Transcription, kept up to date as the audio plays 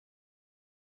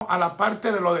a la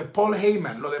parte de lo de Paul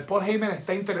Heyman. Lo de Paul Heyman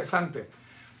está interesante,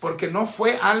 porque no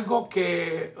fue algo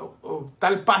que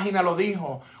tal página lo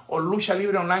dijo o Lucha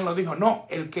Libre Online lo dijo. No,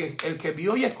 el que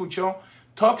vio y escuchó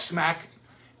Talk Smack,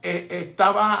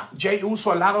 estaba Jey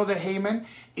Uso al lado de Heyman,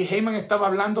 y Heyman estaba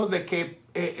hablando de que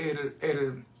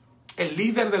el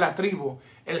líder de la tribu,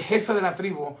 el jefe de la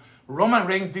tribu, Roman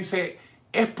Reigns, dice,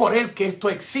 es por él que esto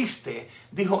existe.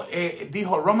 Dijo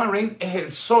Roman Reigns es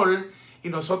el sol y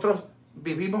nosotros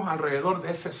vivimos alrededor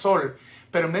de ese sol.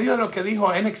 Pero en medio de lo que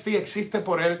dijo, NXT existe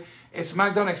por él,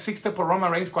 SmackDown existe por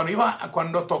Roman Reigns.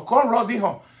 Cuando tocó Raw,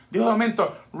 dijo de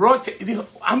momento, Raw, dijo,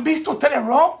 ¿han visto ustedes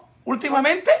Raw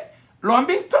últimamente? ¿Lo han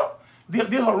visto?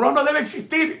 Dijo, Raw no debe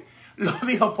existir. Lo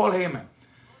dijo Paul Heyman.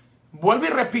 Vuelvo y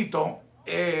repito,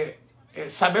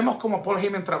 sabemos cómo Paul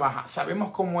Heyman trabaja,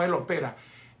 sabemos cómo él opera.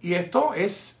 Y esto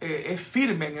es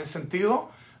firme en el sentido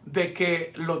de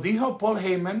que lo dijo Paul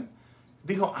Heyman.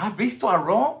 Dijo, ¿has visto a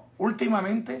Raw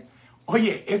últimamente?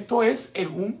 Oye, esto es en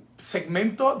un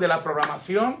segmento de la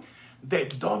programación de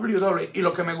WWE. Y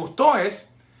lo que me gustó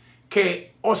es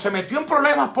que o se metió en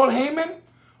problemas Paul Heyman,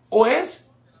 o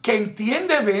es que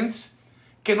entiende Vince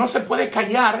que no se puede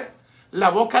callar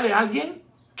la boca de alguien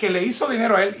que le hizo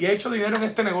dinero a él y ha hecho dinero en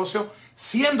este negocio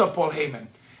siendo Paul Heyman.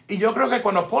 Y yo creo que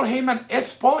cuando Paul Heyman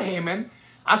es Paul Heyman,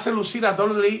 hace lucir a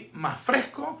WWE más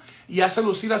fresco y hace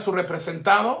lucir a su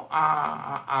representado,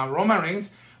 a Roman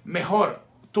Reigns, mejor.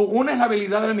 Tú unes la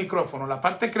habilidad del micrófono, la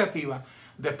parte creativa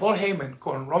de Paul Heyman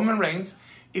con Roman Reigns,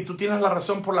 y tú tienes la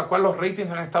razón por la cual los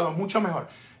ratings han estado mucho mejor.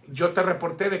 Yo te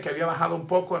reporté de que había bajado un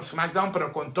poco en SmackDown,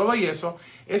 pero con todo y eso,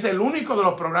 es el único de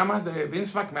los programas de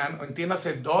Vince McMahon, o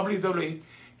entiéndase WWE,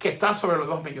 que está sobre los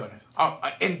 2 millones.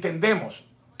 Entendemos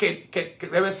que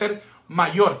debe ser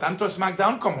mayor, tanto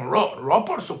SmackDown como Raw. Raw,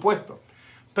 por supuesto.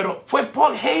 Pero fue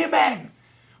Paul Heyman.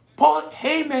 Paul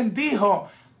Heyman dijo,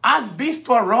 ¿has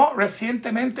visto a Raw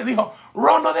recientemente? Dijo,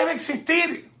 Raw no debe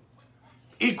existir.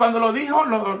 Y cuando lo dijo,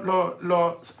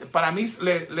 para mí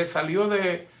le salió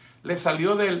del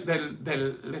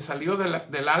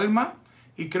alma,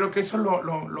 y creo que eso es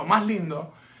lo más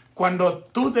lindo. Cuando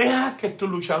tú dejas que tus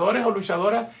luchadores o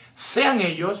luchadoras sean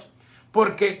ellos,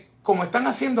 porque como están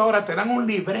haciendo ahora, te dan un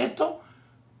libreto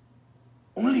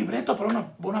para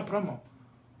una promo.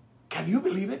 Can you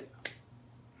believe it?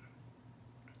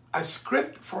 A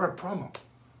script for a promo.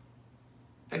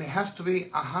 And it has to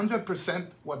be 100%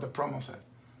 what the promo says.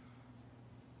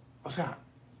 O sea,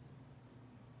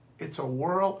 it's a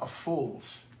world of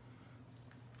fools.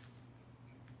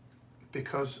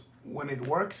 Because when it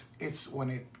works, it's when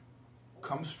it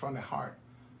comes from the heart.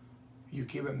 You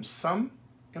give them some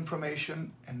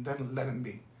information and then let them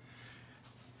be.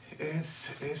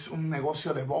 Es un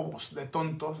negocio de bobos, de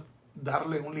tontos,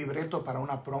 darle un libreto para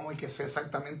una promo y que sea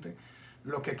exactamente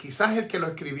lo que quizás el que lo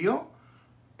escribió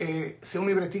sea un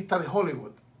libretista de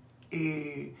Hollywood.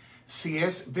 Y si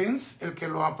es Vince el que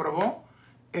lo aprobó,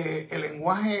 el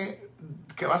lenguaje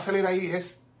que va a salir ahí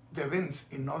es de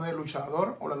Vince y no del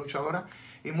luchador o la luchadora.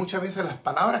 Y muchas veces las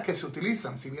palabras que se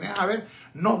utilizan, si vienes a ver,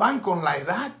 no van con la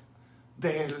edad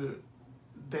del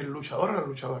luchador o la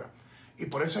luchadora. Y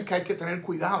por eso es que hay que tener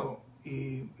cuidado.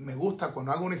 Y me gusta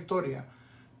cuando hago una historia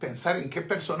pensar en qué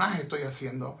personaje estoy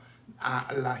haciendo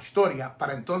a la historia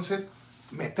para entonces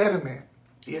meterme,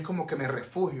 y es como que me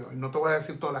refugio, y no te voy a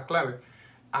decir todas las claves,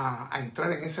 a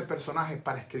entrar en ese personaje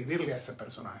para escribirle a ese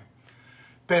personaje.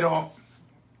 Pero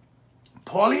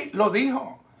Paulie lo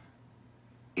dijo,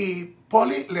 y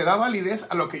Paulie le da validez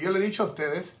a lo que yo le he dicho a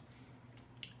ustedes,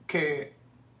 que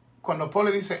cuando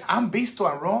Paulie dice, ¿han visto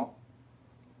a Raw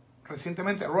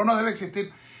recientemente? Raw no debe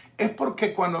existir. Es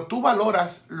porque cuando tú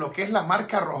valoras lo que es la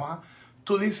marca roja,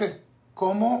 tú dices,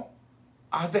 ¿cómo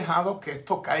has dejado que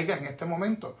esto caiga en este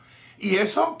momento? Y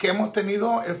eso que hemos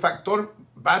tenido el factor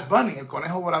Bad Bunny, el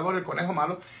conejo volador, el conejo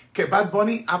malo, que Bad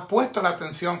Bunny ha puesto la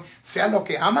atención, sea los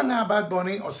que aman a Bad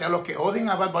Bunny o sea los que odian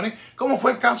a Bad Bunny, como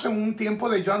fue el caso en un tiempo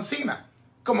de John Cena,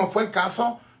 como fue el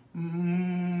caso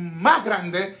más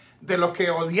grande de los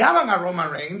que odiaban a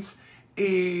Roman Reigns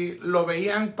y lo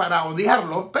veían para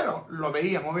odiarlo, pero lo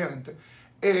veían obviamente.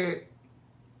 ¿Qué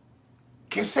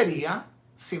sería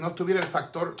si no tuviera el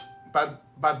factor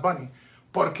Bad Bunny?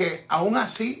 Porque aún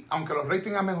así, aunque los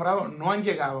ratings han mejorado, no han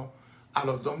llegado a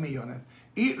los 2 millones.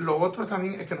 Y lo otro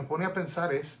también es que nos pone a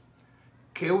pensar es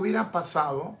qué hubiera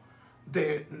pasado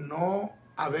de no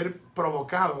haber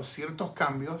provocado ciertos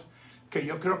cambios que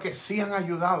yo creo que sí han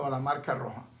ayudado a la marca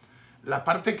roja. La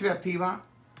parte creativa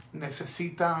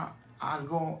necesita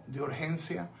algo de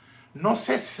urgencia. No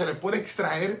sé si se le puede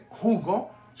extraer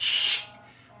jugo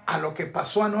a lo que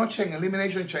pasó anoche en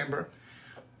Elimination Chamber.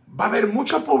 Va a haber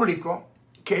mucho público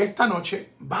que esta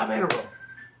noche va a ver Raw.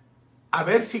 a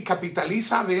ver si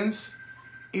capitaliza Vince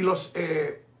y los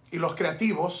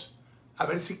creativos, a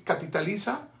ver si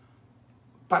capitaliza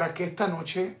para que esta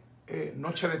noche,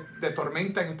 noche de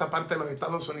tormenta en esta parte de los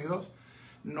Estados Unidos,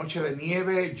 noche de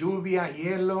nieve, lluvia,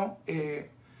 hielo,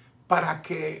 para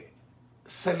que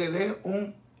se le dé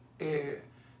un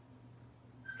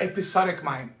episodic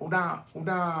mind, una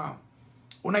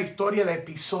historia de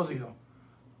episodio,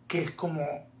 que es como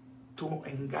tú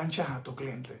enganchas a tu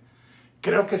cliente.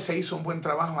 Creo que se hizo un buen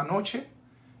trabajo anoche.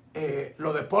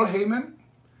 Lo de Paul Heyman,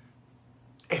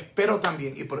 espero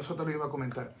también, y por eso te lo iba a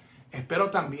comentar, espero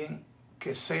también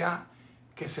que se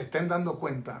estén dando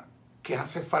cuenta que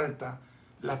hace falta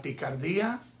la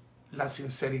picardía, la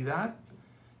sinceridad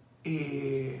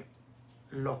y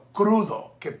lo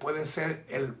crudo que puede ser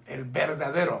el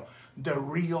verdadero, the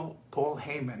real Paul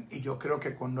Heyman. Y yo creo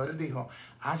que cuando él dijo,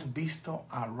 ¿has visto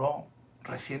a Raw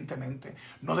recientemente?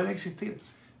 No debe existir.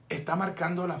 Está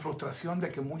marcando la frustración de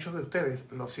que muchos de ustedes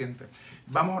lo sienten.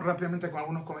 Vamos rápidamente con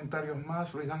algunos comentarios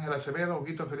más. Luis Ángel Acevedo,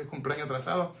 Huguito, feliz cumpleaños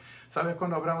atrasado. ¿Sabes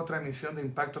cuándo habrá otra emisión de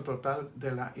Impacto Total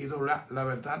de la IAA? La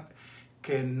verdad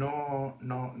que no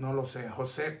lo sé.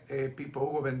 José Pipo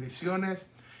Hugo, bendiciones.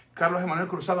 Carlos Emanuel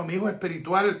Cruzado, mi hijo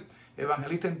espiritual,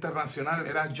 evangelista internacional,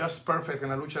 era Just Perfect en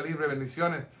la lucha libre,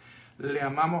 bendiciones. Le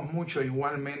amamos mucho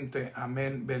igualmente,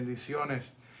 amén,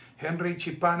 bendiciones. Henry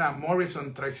Chipana,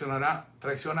 Morrison traiciona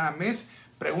a Miz.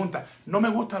 Pregunta, no me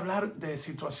gusta hablar de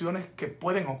situaciones que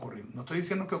pueden ocurrir, no estoy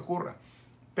diciendo que ocurra,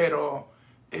 pero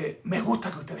me gusta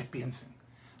que ustedes piensen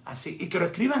así y que lo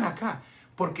escriban acá,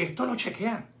 porque esto lo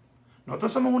chequean.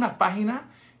 Nosotros somos una página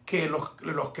que los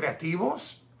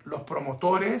creativos, los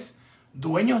promotores,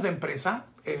 dueños de empresas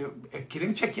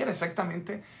quieren chequear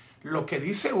exactamente lo que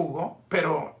dice Hugo,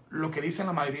 pero lo que dicen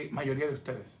la mayoría de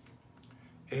ustedes.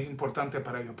 Es importante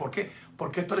para ellos. ¿Por qué?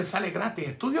 Porque esto les sale gratis.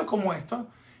 Estudios como estos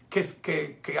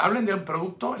que hablen del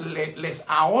producto les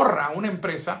ahorra a una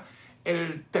empresa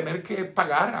el tener que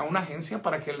pagar a una agencia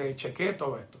para que le chequee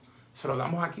todo esto. Se lo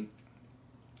damos aquí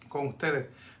con ustedes.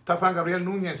 Juan Gabriel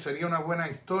Núñez, sería una buena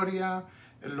historia.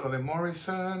 Lo de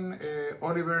Morrison,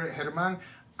 Oliver Germán.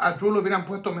 A Drew lo hubieran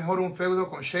puesto mejor un feudo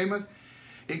con Sheamus.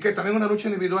 Y que también una lucha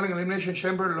individual en Elimination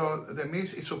Chamber, lo de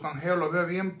Miz y su canjeo lo veo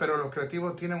bien, pero los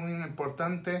creativos tienen una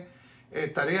importante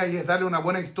tarea y es darle una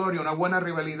buena historia, una buena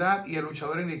rivalidad y el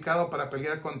luchador indicado para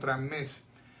pelear contra Miz.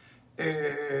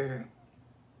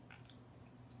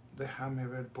 Déjame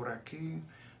ver por aquí.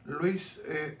 Luis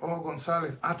O.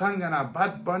 González. Atangana,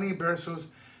 Bad Bunny versus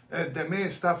The Miz,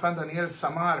 está fan Daniel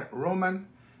Samar. Roman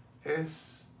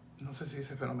es, no sé si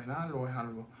dice fenomenal o es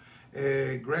algo.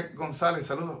 Greg González,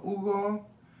 saludos. Hugo.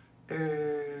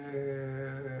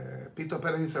 Pito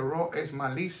Pérez dice Raw es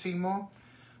malísimo.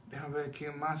 Déjame ver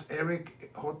quién más.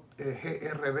 Eric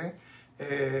GRB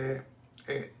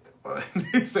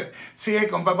dice, sigue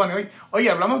con Papá Noel. Oye,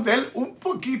 hablamos de él un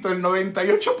poquito. El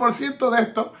 98% de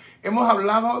esto hemos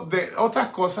hablado de otras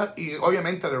cosas y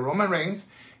obviamente de Roman Reigns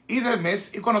y del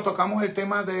Miz. Y cuando tocamos el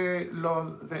tema de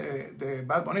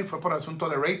Bad Bunny fue por asunto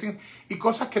de rating y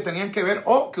cosas que tenían que ver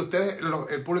o que ustedes,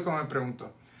 el público me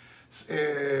preguntó.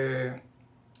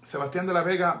 Sebastián de la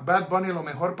Vega, Bad Bunny lo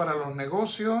mejor para los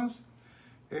negocios.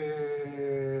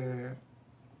 ¿Quién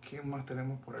más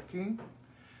tenemos por aquí?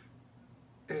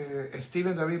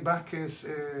 Steven David Vázquez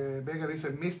Vega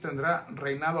dice, Miz tendrá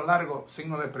reinado largo,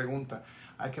 signo de pregunta.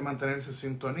 Hay que mantenerse en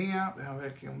sintonía. Déjame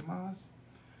ver quién más.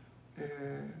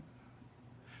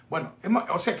 Bueno,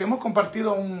 o sea que hemos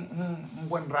compartido un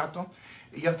buen rato.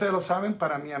 Y ya ustedes lo saben,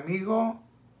 para mi amigo,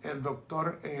 el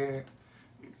doctor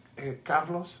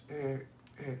Carlos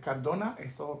Cardona,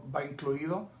 esto va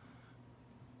incluido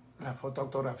la foto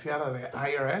autografiada de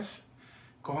IRS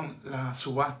con la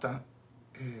subasta.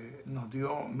 Nos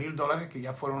dio $1,000 que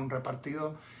ya fueron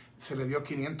repartidos. Se le dio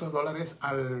 $500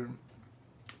 al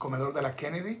comedor de la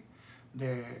Kennedy,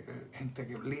 de gente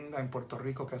linda en Puerto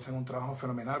Rico que hacen un trabajo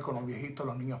fenomenal con los viejitos,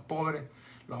 los niños pobres,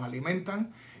 los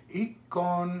alimentan. Y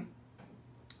con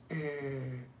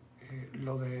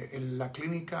lo de la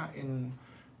clínica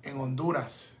en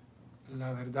Honduras,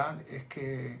 la verdad es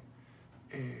que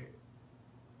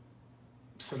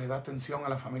se le da atención a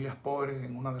las familias pobres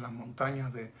en una de las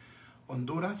montañas de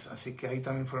Honduras, así que ahí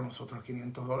también fueron nosotros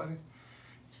 $500.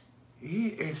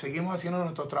 Y seguimos haciendo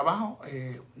nuestro trabajo.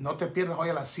 No te pierdas, hoy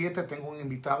a las 7 tengo un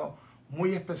invitado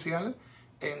muy especial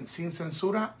en Sin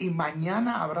Censura y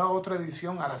mañana habrá otra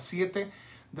edición a las 7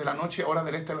 de la noche, hora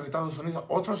del este de los Estados Unidos,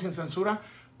 otro Sin Censura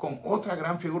con otra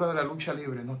gran figura de la lucha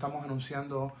libre. No estamos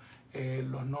anunciando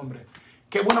los nombres.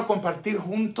 Qué bueno compartir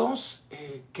juntos.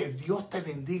 Que Dios te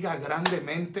bendiga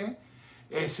grandemente.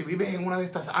 Si vives en una de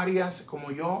estas áreas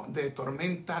como yo, de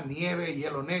tormenta, nieve,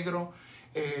 hielo negro,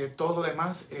 Todo lo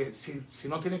demás, si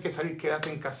no tienes que salir,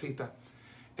 quédate en casita.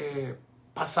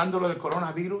 Pasándolo del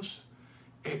coronavirus,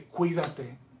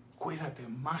 cuídate,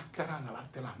 máscara,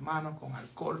 lavarte las manos con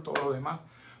alcohol, todo lo demás,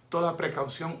 toda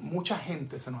precaución. Mucha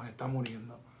gente se nos está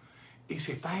muriendo. Y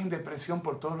si estás en depresión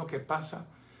por todo lo que pasa,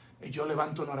 yo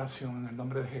levanto una oración en el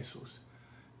nombre de Jesús.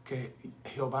 Que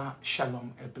Jehová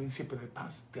Shalom, el príncipe de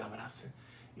paz, te abrace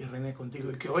y reine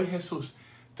contigo. Y que hoy Jesús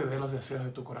te dé los deseos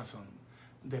de tu corazón.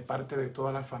 De parte de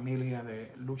toda la familia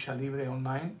de Lucha Libre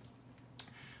Online,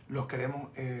 los queremos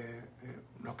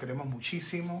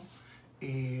muchísimo.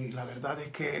 Y la verdad es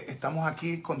que estamos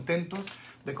aquí contentos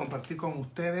de compartir con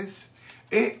ustedes.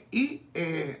 Que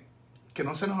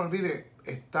no se nos olvide,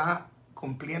 está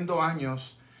cumpliendo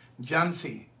años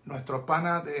Jancy, nuestro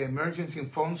pana de Emergency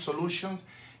Phone Solutions,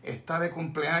 está de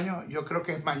cumpleaños. Yo creo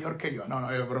que es mayor que yo.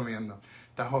 No, yo bromeando.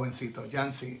 Está jovencito.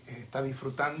 Jancy está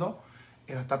disfrutando,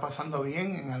 la está pasando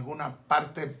bien en alguna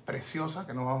parte preciosa,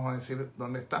 que no vamos a decir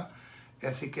dónde está.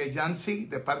 Así que Jancy,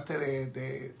 de parte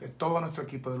de todo nuestro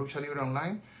equipo de Lucha Libre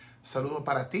Online, saludo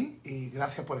para ti y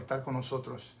gracias por estar con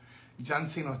nosotros.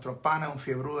 Jancy, nuestro pana, un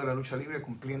fiebrudo de la lucha libre,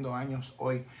 cumpliendo años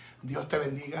hoy. Dios te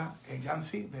bendiga,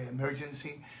 Jancy, de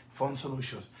Emergency Phone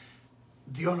Solutions.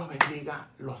 Dios los bendiga,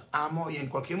 los amo y en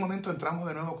cualquier momento entramos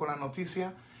de nuevo con la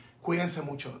noticia. Cuídense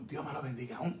mucho. Dios me los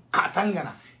bendiga. Un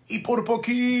atangana y por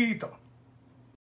poquito.